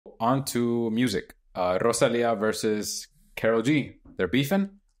on to music. Rosalia versus Karol G. They're beefing.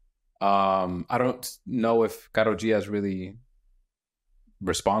 I don't know if Karol G has really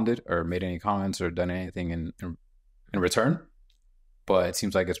responded or made any comments or done anything in return, but it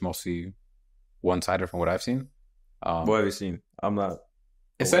seems like it's mostly one-sided from what I've seen. What have you seen? I'm not.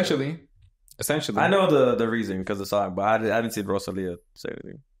 Essentially, I know the reason because of the song, but I didn't see Rosalia say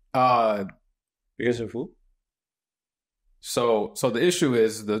anything. Because of who? So the issue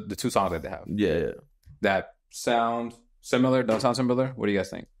is the two songs that they have. Yeah. That sound similar, don't sound similar. What do you guys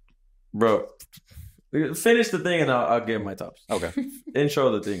think? Bro, finish the thing and I'll give my tops. Okay.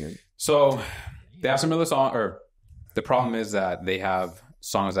 Intro the thing. So they have similar song, or the problem is that they have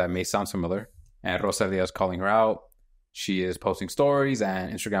songs that may sound similar, and Rosalia is calling her out. She is posting stories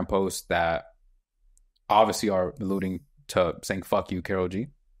and Instagram posts that obviously are alluding to saying "fuck you, Karol G,"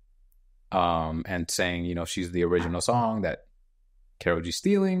 and saying, you know, she's the original song that Karol G's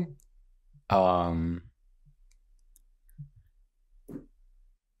stealing.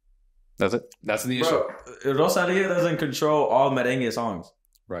 That's it. That's the issue. Bro, Rosalia doesn't control all merengue songs.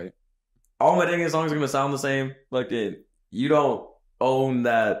 Right. All merengue songs are going to sound the same. Like, you don't own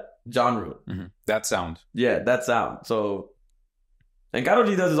that genre. Mm-hmm. That sound. Yeah, that sound. So, and Karol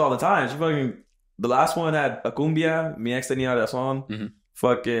G does this all the time. She fucking, the last one had a cumbia. Mi ex tenía razón. Mm-hmm.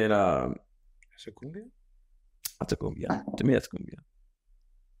 Fucking, Is it cumbia? that's a cumbia. To me, that's cumbia.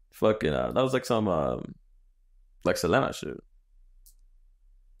 Fucking, that was like some, like Selena shit.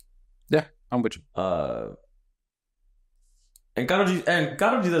 Yeah, I'm with you. And Karol G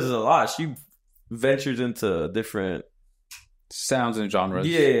does this a lot. She ventures into different Sounds and genres.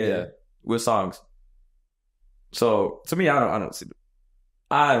 yeah, with songs. So to me, I don't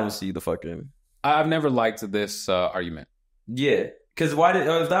see the fucking. I've never liked this argument. Yeah, because why did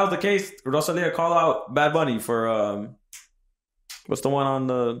if that was the case, Rosalia call out Bad Bunny for what's the one on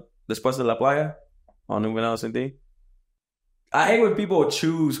the Después de la Playa on Un Venado Sin Ti? I hate when people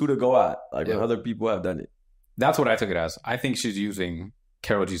choose who to go at, like when other people have done it. That's what I took it as. I think she's using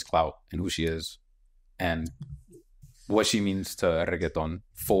Karol G's clout and who she is and what she means to reggaeton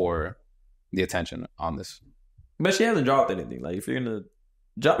for the attention on this. But she hasn't dropped anything. Like, if you're going to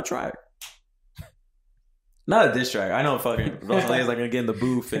drop a track. Not a diss track. I know fucking Rosalia's like going to get in the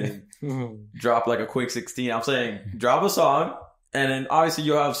booth and drop like a quick 16. I'm saying drop a song and then obviously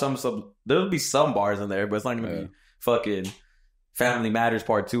you'll have there'll be some bars in there, but it's not going to be fucking Family Matters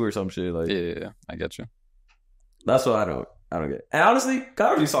Part 2 or some shit. Like, yeah, I get you. That's what I don't get. And honestly,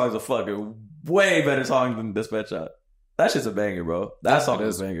 Karol G song is a fucking way better song than Despecha. That shit's a banger, bro. That song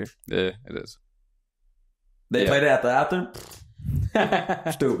is a banger. Yeah, it is. They played it at the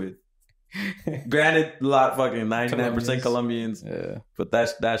after. Stupid. Granted, a lot fucking 99% Colombians. Yeah, but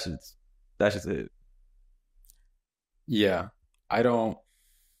that shit's it. Yeah, I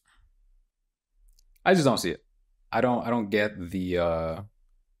just don't see it. I don't get the.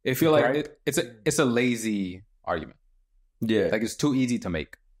 I feel like it's a lazy argument. Yeah, like it's too easy to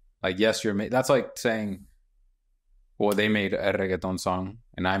make. Like, yes, that's like saying, well, they made a reggaeton song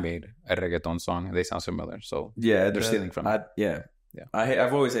and I made a reggaeton song and they sound similar. So yeah, they're stealing from it. Yeah.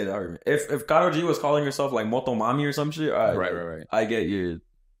 I've always hated that argument. If Karol G was calling herself like Moto Mami or some shit, right. I get your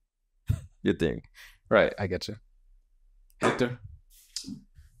thing. Right, I get you. Victor,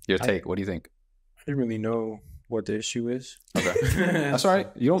 your take. What do you think? I didn't really know what the issue is. Okay. That's all right.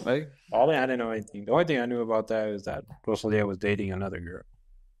 You don't, hey. I didn't know anything. The only thing I knew about that is that Rosalia was dating another girl.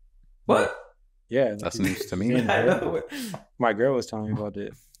 What? Yeah. That's news to me. I know. My girl was telling me about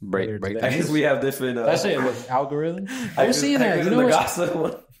it. Break. I guess we have different... I say it was algorithm. I was seeing that. You know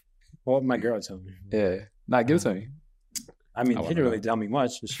what? Well, my girl told me. Yeah. Nah, give it to me. I mean, she didn't really tell me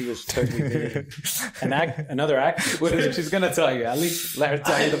much, but she was telling me another actor. What is it she's going to tell you? At least let her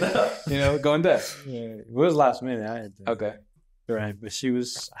tell you, go in depth. Yeah, it was last minute. Okay. Right, but she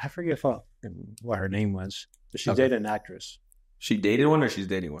was, I forget what her name was, but she dated an actress. She dated one or she's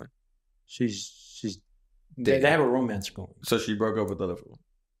dating one? They have a romance going. So she broke up with the other one?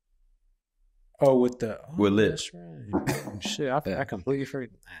 Oh, with Liv. That's right. Oh, shit, I completely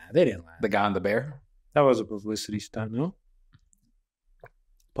forgot. Nah, they didn't lie. The guy on the bear? That was a publicity stunt, no?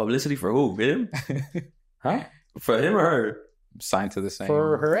 Publicity for who? Him? Huh? For him or her? Signed to the same.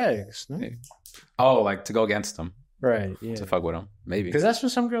 For her ex, no? Oh, like to go against him. Right, yeah. To fuck with him, maybe. Because that's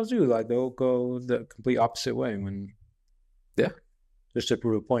what some girls do. Like, they'll go the complete opposite way when... Yeah. Just to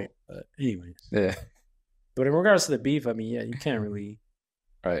prove a point. But anyways. Yeah. But in regards to the beef, I mean, yeah, you can't really...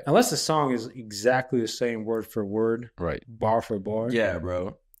 Right. Unless the song is exactly the same word for word. Right. Bar for bar. Yeah,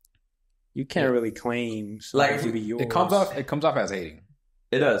 bro. You can't really claim like to be yours. It comes off as hating.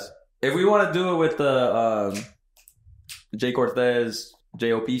 It does. If we want to do it with the Jay Cortez,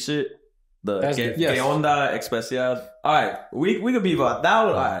 JOP shit. That's Que yes. Onda Especial. All right, we could be about that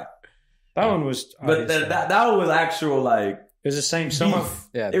one. All right, That one was, but that one was actual like. it was the same. Some beef. of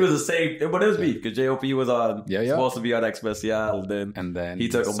Yeah, It was the same, but it was beef because JOP was on supposed to be on Especial, and then he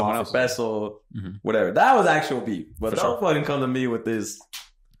took him someone off else. Peso, Mhm. whatever. That was actual beef, but For don't sure. fucking come to me with this.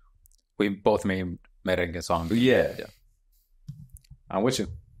 We both made merengue songs. Yeah. I'm with you.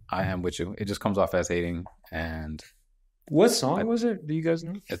 I am with you. It just comes off as hating, and what song was it? Do you guys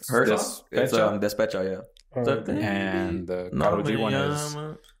know? it's Her this. song? It's Despecha, yeah. And the Karol G one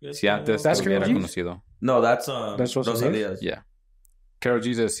is Si Antes Te That's Hubiera Karol G's? Conocido. No, that's Rosalia's? Yeah. Karol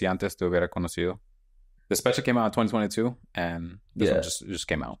G's is Si Antes Te Hubiera Conocido. Despecha came out in 2022, and this one just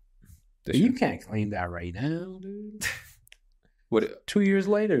came out. This You year. can't claim that right now, dude. What? 2 years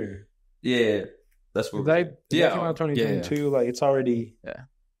later. Yeah, that's what. That came out 2022. Like, it's already... Yeah.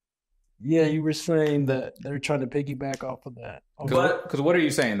 Yeah, you were saying that they're trying to piggyback off of that. Because what are you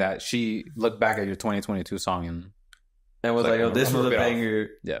saying? That she looked back at your 2022 song and was like, "Yo, this was a banger.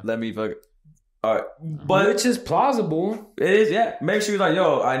 Yeah. Let me fuck." All right, but Which is plausible. it is, yeah. Make sure you're like,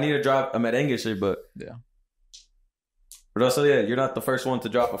 "Yo, I need to drop a merengue shit," but Yeah. Rosalia, you're not the first one to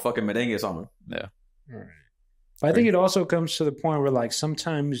drop a fucking merengue song. Yeah. Right. I think it also comes to the point where, like,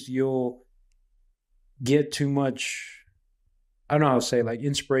 sometimes you'll get too much, I don't know how to say, like,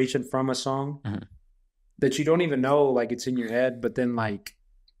 inspiration from a song that you don't even know, like, it's in your head, but then, like,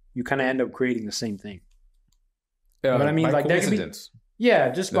 you kind of end up creating the same thing. But I mean, by like, that could be, coincidence. yeah,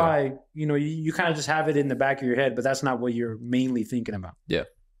 just by, you kind of just have it in the back of your head, but that's not what you're mainly thinking about. Yeah.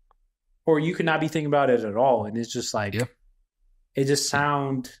 Or you could not be thinking about it at all. And it's just like, it just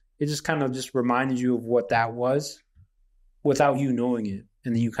kind of just reminded you of what that was without you knowing it.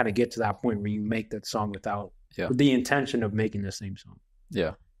 And then you kind of get to that point where you make that song with the intention of making the same song.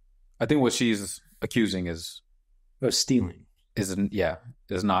 Yeah. I think what she's accusing is stealing. Is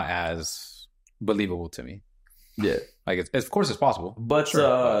not as believable to me. Yeah. Like, of course it's possible. But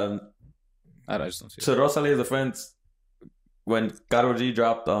I just don't see it. So Rosalia's friends, when Karol G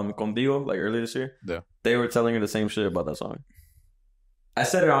dropped Contigo, like earlier this year, they were telling her the same shit about that song. I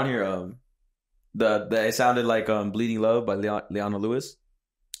said it on here. It sounded like Bleeding Love by Leona Lewis.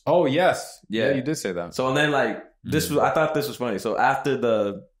 Oh yes, yeah, you did say that. So and then like this was, I thought this was funny. So after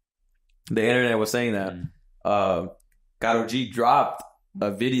the internet was saying that, Karol G dropped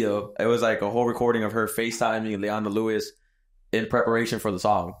a video. It was like a whole recording of her FaceTiming Leona Lewis in preparation for the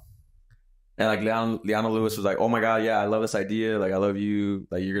song. And like Leona Lewis was like, "Oh my god, yeah, I love this idea. Like, I love you.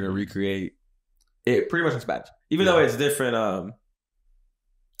 Like, you're gonna recreate it pretty much in Spanish, even though it's different.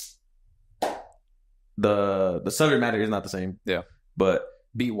 The subject matter is not the same. Yeah, but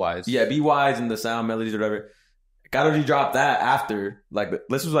beat wise, and the sound melodies or whatever. Karol G dropped that after, like,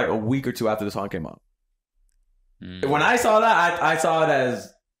 this was like a week or two after the song came out. When I saw that, I saw it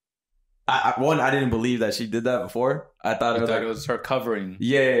as I didn't believe that she did that before. I thought it was her covering.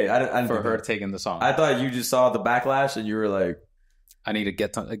 Yeah, I for her taking the song. I thought you just saw the backlash and you were like, I need to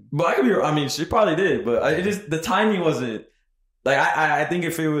get to. But I mean, she probably did, but it just, the timing wasn't. Like, I think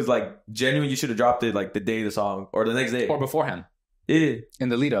if it was like genuine, you should have dropped it like the day of the song or the next day or beforehand. Yeah, in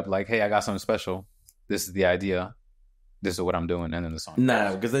the lead up, like, hey, I got something special. This is the idea. This is what I'm doing, and then the song.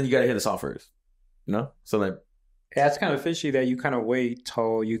 Nah, because then you gotta hear the song first. You know, so like. Yeah, it's kind of fishy that you kind of wait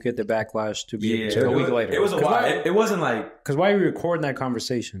till you get the backlash to be able to. A week later. It was a while. It wasn't like, because why are we recording that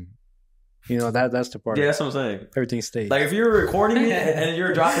conversation? That's the part. Yeah, that's what I'm saying. Everything stays. Like, if you were recording it and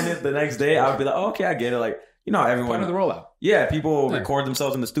you're dropping it the next day, I would be like, oh, okay, I get it. Like, you know, everyone. Part of the rollout. Yeah, people record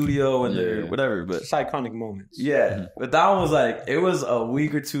themselves in the studio and they're whatever. But it's iconic moments. Yeah, but that one was like, it was a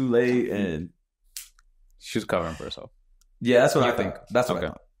week or two late, and she was covering for herself. Yeah, that's what I think. That's what I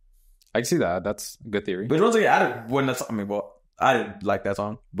thought. I can see that. That's a good theory. But once again, I didn't like that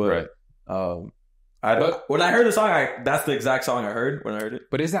song. But when I heard the song, that's the exact song I heard when I heard it.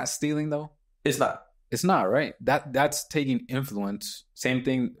 But is that stealing though? It's not. It's not, right? That's taking influence. Same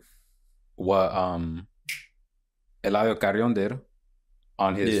thing what Eladio Carrion did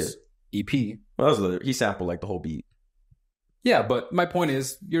on his EP. Well, he sampled like the whole beat. Yeah, but my point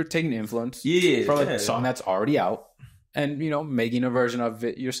is, you're taking influence from a song that's already out and, making a version of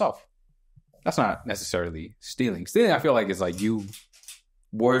it yourself. That's not necessarily stealing. Stealing, I feel like, is like you...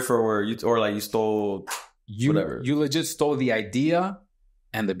 word for word, or like you stole whatever. You legit stole the idea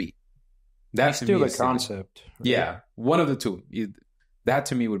and the beat. That's still the concept. Right? Yeah, one of the two. That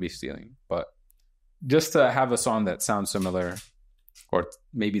to me would be stealing. But just to have a song that sounds similar, or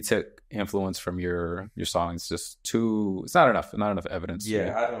maybe take influence from your song, it's just too... It's not enough. Not enough evidence.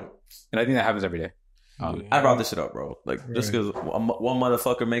 Yeah, I don't... And I think that happens every day. I brought this shit up, bro. Like, just because one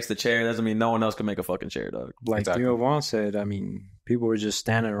motherfucker makes the chair doesn't mean no one else can make a fucking chair, dog. Like Exactly. Theo Vaughn said, I mean, people were just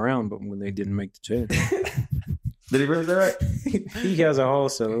standing around, but when they didn't make the chair. Did he really say that? He has a whole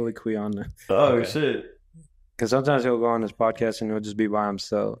soliloquy on the. Oh, shit. Because sometimes he'll go on his podcast and he'll just be by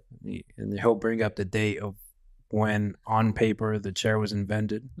himself. And he'll bring up the date of when, on paper, the chair was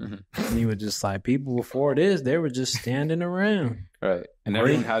invented. Mm-hmm. And he was just like, people before this, they were just standing around. Right. And Great.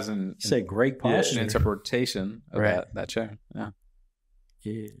 everyone has He said great posture. an interpretation of Right. that chair. Yeah.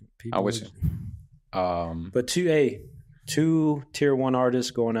 Yeah, I wish. But two tier 1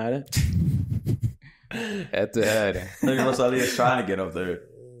 artists going at it. Head to head. I think Rosalia's trying to get up there.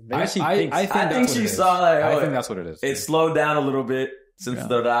 I think that's she what it saw is. like, I think that's what it is. It slowed down a little bit since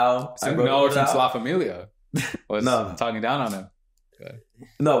the Dow. Since La Familia was talking down on him.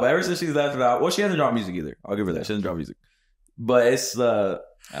 No, but ever since she's left it out, well, she hasn't dropped music either. I'll give her that. She hasn't dropped music, but it's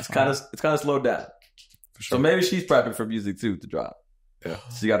kind of slowed down. For sure. So maybe she's prepping for music too to drop. Yeah,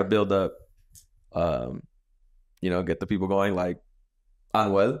 so you got to build up, get the people going like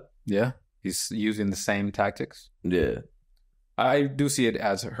Anuel. Yeah, he's using the same tactics. Yeah, I do see it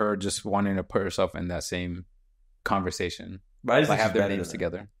as her just wanting to put herself in that same conversation. But I just like have their names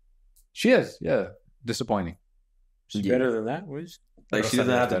together. She is, yeah. Disappointing. She's better than that, was like she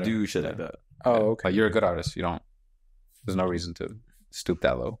doesn't have to do shit like that. Oh, okay. Like you're a good artist. You don't. There's no reason to stoop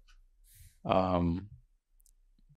that low.